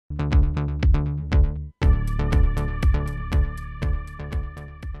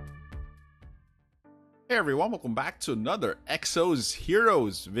Hey everyone, welcome back to another Exos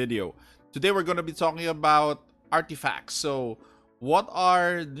Heroes video. Today we're going to be talking about artifacts. So, what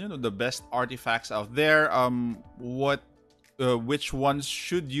are the best artifacts out there? Which ones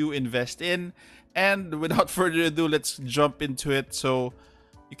should you invest in? And without further ado, let's jump into it. So,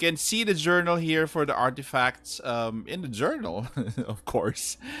 you can see the journal here for the artifacts in the journal, of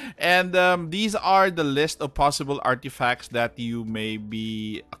course. And these are the list of possible artifacts that you may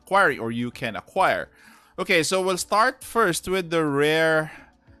be acquiring or you can acquire. Okay, so we'll start first with the rare,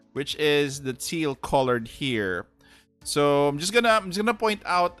 which is the teal colored here. So I'm just gonna point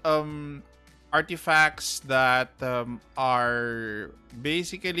out artifacts that are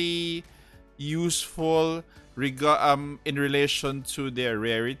basically useful in relation to their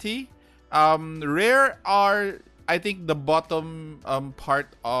rarity. Rare are, I think, the bottom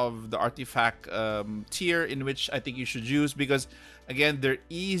part of the artifact tier in which I think you should use, because again, they're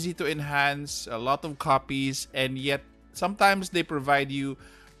easy to enhance, a lot of copies, and yet sometimes they provide you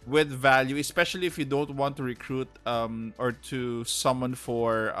with value, especially if you don't want to recruit or to summon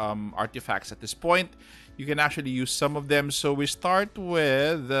for artifacts at this point. You can actually use some of them. So we start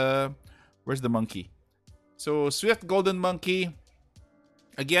with where's the monkey? So Swift Golden Monkey.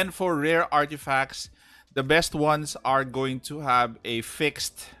 Again, for rare artifacts, the best ones are going to have a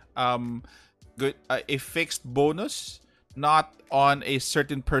fixed a fixed bonus, not on a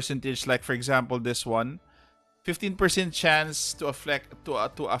certain percentage. Like for example, this one, 15% chance to afflict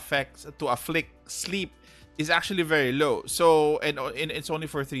sleep is actually very low. So and it's only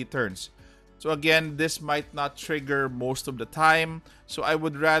for 3 turns. So again, this might not trigger most of the time. So I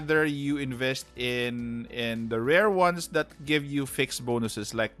would rather you invest in the rare ones that give you fixed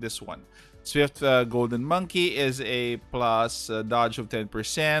bonuses, like this one. Swift Golden Monkey is a plus dodge of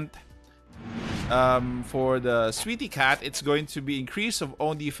 10%. For the Sweetie Cat, it's going to be increase of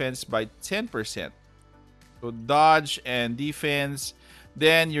own defense by 10%. So dodge and defense.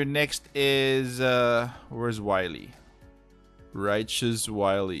 Then your next is where's Wily? Righteous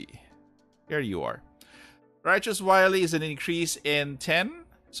Wily. Here you are. Righteous Wily is an increase in 10.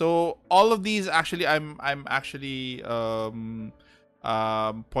 So all of these actually, I'm actually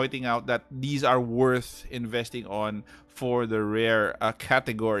pointing out that these are worth investing on for the rare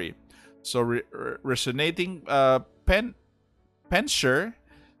category. So resonating Pensure,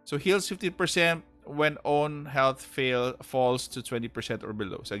 so heals 50% when own health falls to 20% or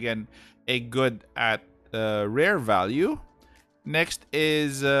below. So again, a good at rare value. Next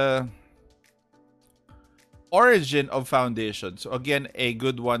is Origin of Foundation. So again, a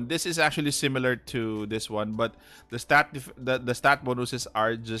good one. This is actually similar to this one, but the stat bonuses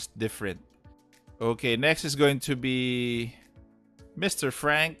are just different. Okay, next is going to be Mr.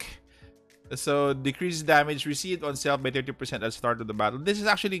 Frank. So decreases damage received on self by 30% at the start of the battle. This is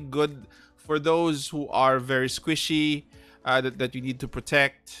actually good for those who are very squishy, that you need to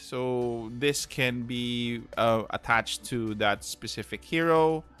protect. So this can be attached to that specific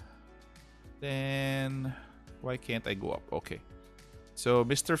hero. Then why can't I go up? Okay. So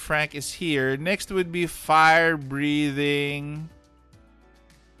Mr. Frank is here. Next would be Fire Breathing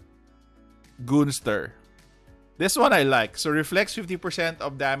Goonster. This one I like. So reflects 50%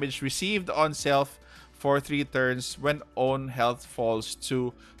 of damage received on self for 3 turns when own health falls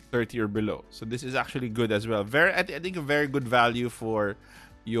to 30 or below. So this is actually good as well. I think a very good value for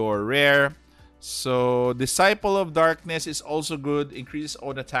your rare. So Disciple of Darkness is also good. Increases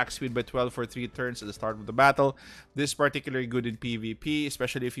own attack speed by 12 for 3 turns at the start of the battle. This is particularly good in PvP,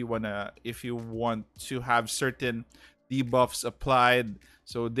 especially if you want to have certain debuffs applied.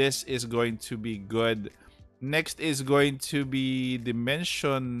 So this is going to be good. Next is going to be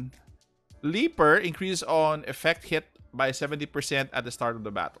Dimension Leaper. Increase on effect hit by 70% at the start of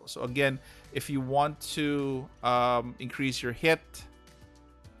the battle. So again, if you want to increase your hit,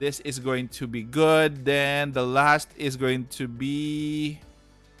 this is going to be good. Then the last is going to be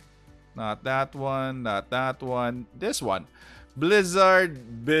not that one, not that one, this one. Blizzard.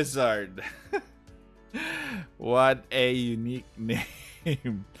 What a unique name.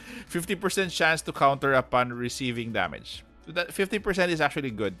 50% chance to counter upon receiving damage. So that 50% is actually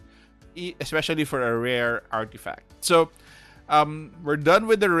good, especially for a rare artifact. So we're done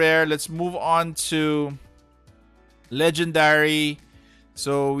with the rare. Let's move on to legendary.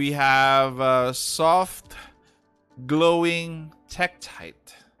 So we have soft glowing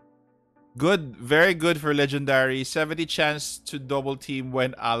Tektite. Good, very good for legendary. 70 chance to double team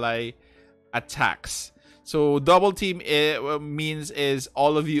when ally attacks. So double team means is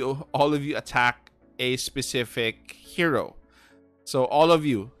all of you attack a specific hero. So all of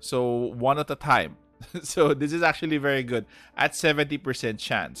you, so one at a time. So this is actually very good at 70%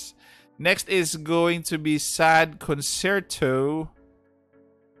 chance. Next is going to be Sad Concerto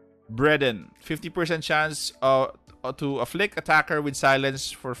Breeden. 50% chance to afflict attacker with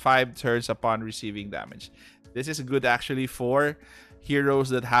silence for 5 turns upon receiving damage. This is good actually for heroes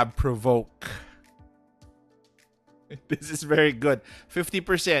that have provoke. This is very good.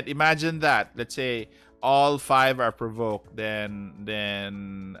 50%. Imagine that. Let's say all 5 are provoked.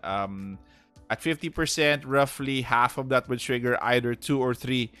 Then at 50%, roughly half of that will trigger either 2 or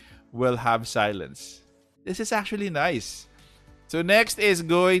 3 will have silence. This is actually nice. So next is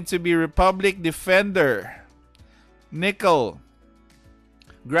going to be Republic Defender. Nickel.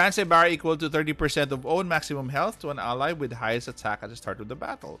 Grants a bar equal to 30% of own maximum health to an ally with highest attack at the start of the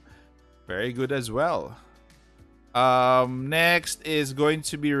battle. Very good as well. Next is going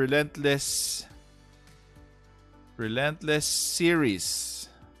to be Relentless Series.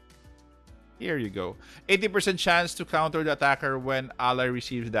 Here you go. 80% chance to counter the attacker when ally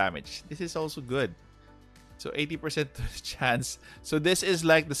receives damage. This is also good. So 80% chance. So this is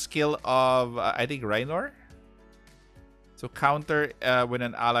like the skill of, I think, Rhinor. So counter when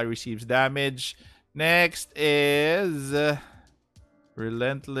an ally receives damage. Next is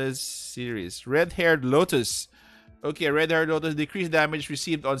Relentless Series. Red-Haired Lotus. Okay, Red-Haired Lotus decrease damage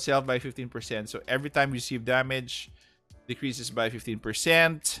received on self by 15%. So every time you receive damage, decreases by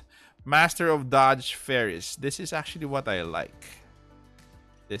 15%. Master of Dodge Ferris. This is actually what I like.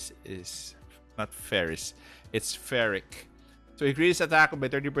 This is not Ferris. It's Ferric. So increase attack by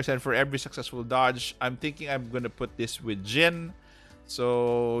 30% for every successful dodge. I'm thinking I'm going to put this with Jin.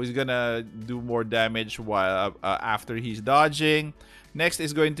 So he's going to do more damage while after he's dodging. Next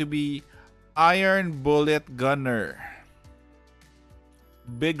is going to be Iron Bullet Gunner.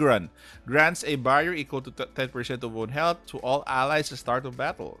 Big Run. Grants a barrier equal to 10% of own health to all allies at the start of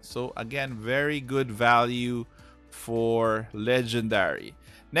battle. So again, very good value for Legendary.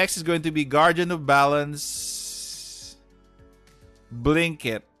 Next is going to be Guardian of Balance. Blink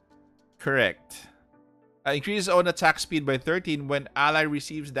it. Correct. Increases own attack speed by 13 when ally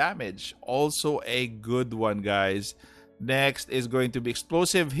receives damage. Also a good one, guys. Next is going to be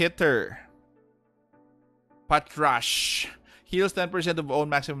Explosive Hitter. Patrash. Heals 10% of own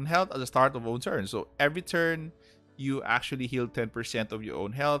maximum health at the start of own turn. So every turn, you actually heal 10% of your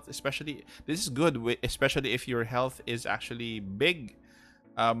own health. Especially, this is good, especially if your health is actually big.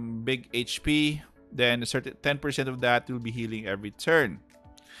 Big HP. Then a certain 10% of that will be healing every turn.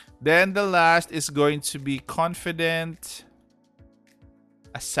 Then the last is going to be Confident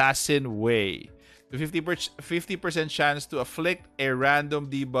Assassin Way. The 50% chance to afflict a random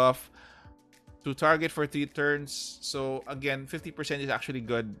debuff to target for 3 turns. So again, 50% is actually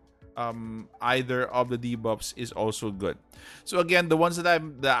good. Either of the debuffs is also good. So again, the ones that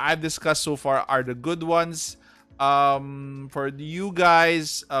I've discussed so far are the good ones. For you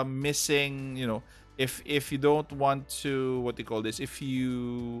guys missing, you know, if you don't want to, what do you call this? If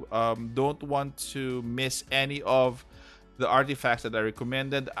you don't want to miss any of the artifacts that I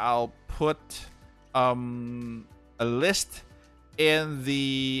recommended, I'll put a list in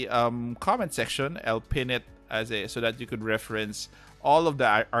the comment section. I'll pin it as so that you could reference all of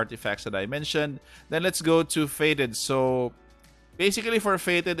the artifacts that I mentioned. Then let's go to Fated. So basically for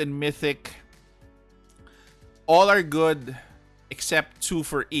Fated and Mythic, all are good except 2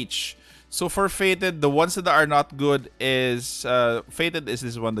 for each. So for Fated, the ones that are not good is Fated is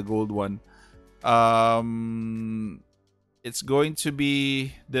this one, the gold one. It's going to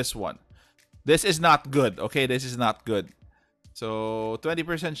be this one. This is not good. Okay, this is not good. So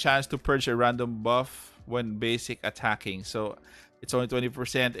 20% chance to purge a random buff when basic attacking. So it's only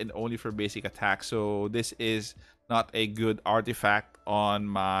 20% and only for basic attack. So this is not a good artifact on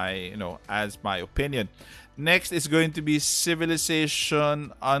my, you know, as my opinion. Next is going to be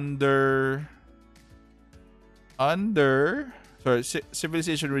Civilization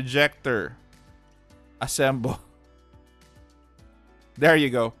Civilization Rejector. Assemble. There you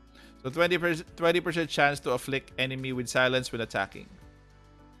go. So 20% chance to afflict enemy with silence when attacking.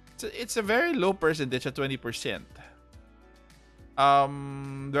 It's a very low percentage at 20%.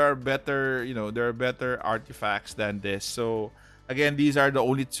 There are better, you know, there are better artifacts than this. So again, these are the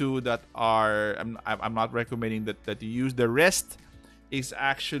only 2 that are. I'm not recommending that you use. The rest is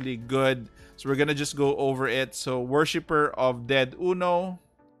actually good. So we're gonna just go over it. So Worshipper of Dead Uno,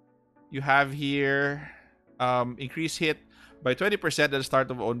 you have here increase hit by 20% at the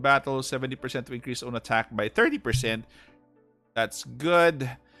start of own battle, 70% to increase own attack by 30%. That's good.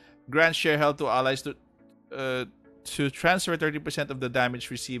 Grant share health to allies to transfer 30% of the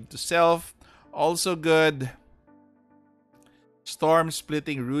damage received to self. Also good. Storm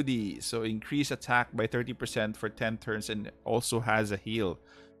Splitting Rudy. So increase attack by 30% for 10 turns and also has a heal.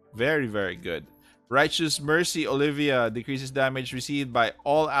 Very, very good. Righteous Mercy Olivia decreases damage received by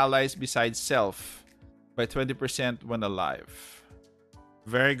all allies besides self by 20% when alive.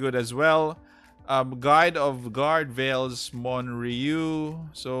 Very good as well. Guide of Guard Veils Mon Ryu.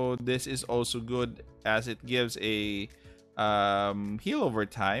 So this is also good as it gives a heal over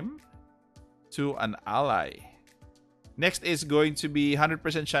time to an ally. Next is going to be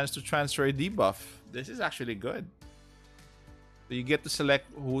 100% chance to transfer a debuff. This is actually good. So you get to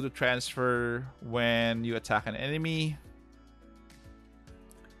select who to transfer when you attack an enemy.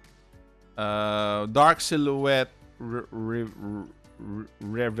 Dark Silhouette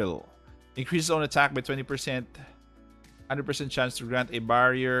Revel. Increases own attack by 20%. 100% chance to grant a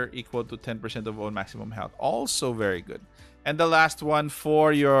barrier equal to 10% of own maximum health. Also very good. And the last one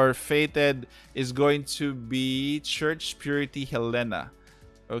for your Fated is going to be Church Purity Helena.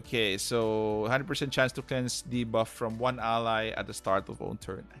 Okay, so 100% chance to cleanse debuff from one ally at the start of own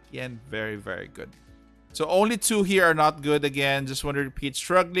turn. Again, very, very good. So only two here are not good again. Just want to repeat.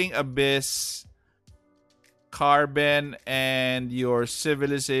 Struggling Abyss, Carbon, and your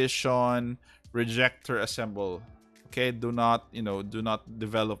Civilization Rejector Assemble. Okay, do not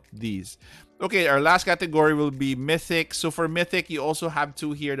develop these. Okay, our last category will be Mythic. So for Mythic, you also have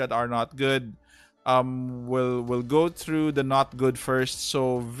two here that are not good. We'll go through the not good first.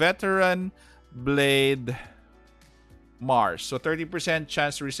 So Veteran Blade Mars. So 30%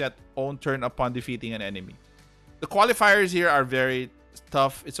 chance to reset own turn upon defeating an enemy. The qualifiers here are very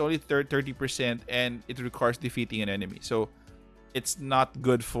tough. It's only 30% and it requires defeating an enemy. So it's not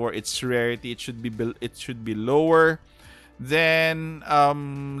good for its rarity. It should be lower than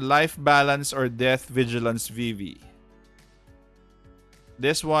Life Balance or Death Vigilance VV.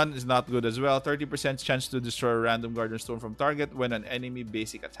 This one is not good as well. 30% chance to destroy a random Guardian Stone from target when an enemy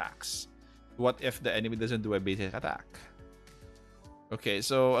basic attacks. What if the enemy doesn't do a basic attack? Okay,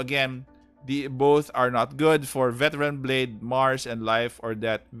 so again, both are not good for Veteran Blade Mars and Life or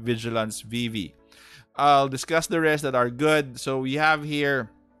Death Vigilance VV. I'll discuss the rest that are good. So we have here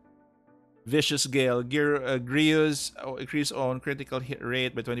Vicious Gale, Grius, increase on critical hit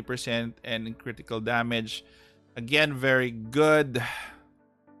rate by 20% and critical damage. Again, very good.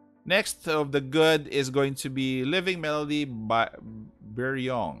 Next of the good is going to be Living Melody by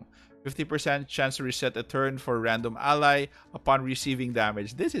Beryong. 50% chance to reset a turn for random ally upon receiving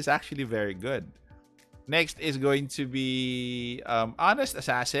damage. This is actually very good. Next is going to be Honest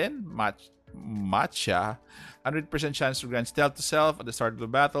Assassin, Matcha. 100% chance to grant stealth to self at the start of the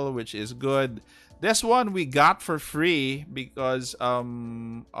battle, which is good. This one we got for free because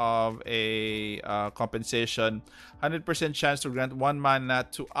of a compensation. 100% chance to grant 1 mana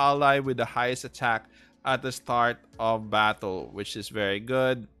to ally with the highest attack at the start of battle, which is very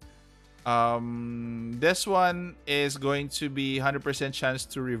good. This one is going to be 100% chance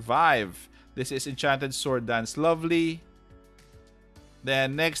to revive. This is Enchanted Sword Dance Lovely.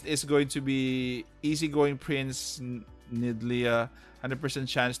 Then next is going to be Easygoing Prince Nidlia. 100%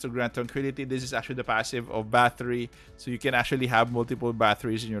 chance to grant Tranquility. This is actually the passive of Battery, so you can actually have multiple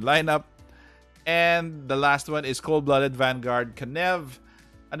batteries in your lineup. And the last one is Cold-Blooded Vanguard Kanev.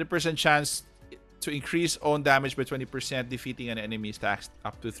 100% chance to increase own damage by 20%, defeating an enemy stacks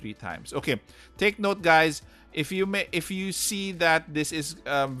up to 3 times. Okay, take note, guys. If you see that this is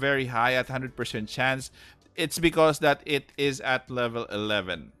very high at 100% chance, it's because that it is at level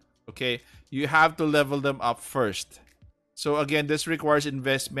 11. Okay, you have to level them up first. So again, this requires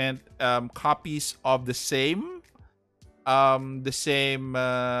investment. Copies of the same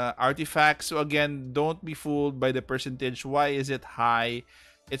artifact. So again, don't be fooled by the percentage. Why is it high?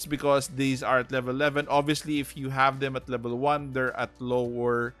 It's because these are at level 11. Obviously, if you have them at level 1, they're at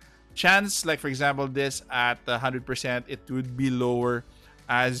lower chance. Like for example, this at 100%, it would be lower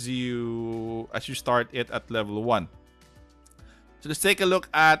as you start it at level 1. So let's take a look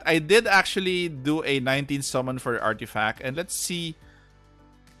at. I did actually do a 19 summon for artifact, and let's see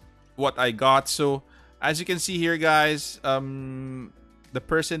what I got. So as you can see here, guys, the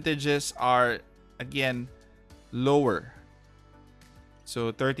percentages are again lower.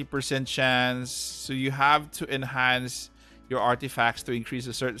 So 30% chance. So you have to enhance your artifacts to increase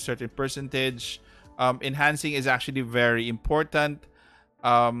a certain percentage. Enhancing is actually very important.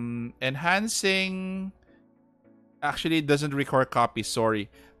 Enhancing actually doesn't require copies. Sorry.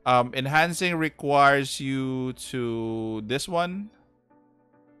 Enhancing requires you to this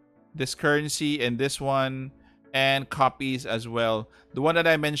currency, and this one, and copies as well. The one that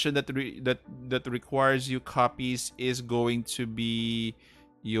I mentioned that requires you copies is going to be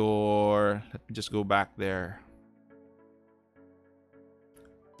your. Let me just go back there.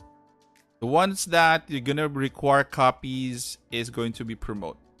 The ones that you're gonna require copies is going to be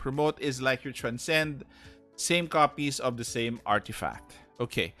promote. Promote is like your transcend. Same copies of the same artifact.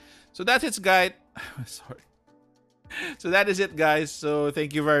 Okay. So that's it, guys. Sorry. So that is it, guys. So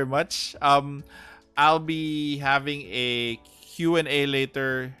thank you very much. I'll be having a Q&A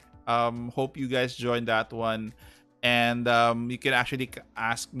later. Hope you guys join that one. And you can actually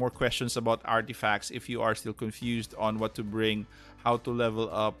ask more questions about artifacts if you are still confused on what to bring, how to level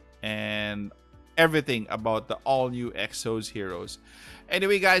up, and everything about the all new Exos Heroes.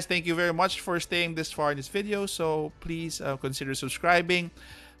 Anyway, guys, thank you very much for staying this far in this video. So please consider subscribing.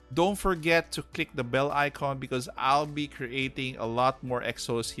 Don't forget to click the bell icon because I'll be creating a lot more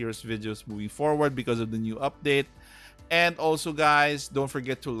Exos Heroes videos moving forward because of the new update. And also, guys, don't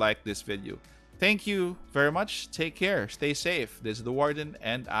forget to like this video. Thank you very much. Take care. Stay safe. This is the Warden,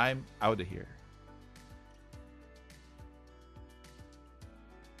 and I'm out of here.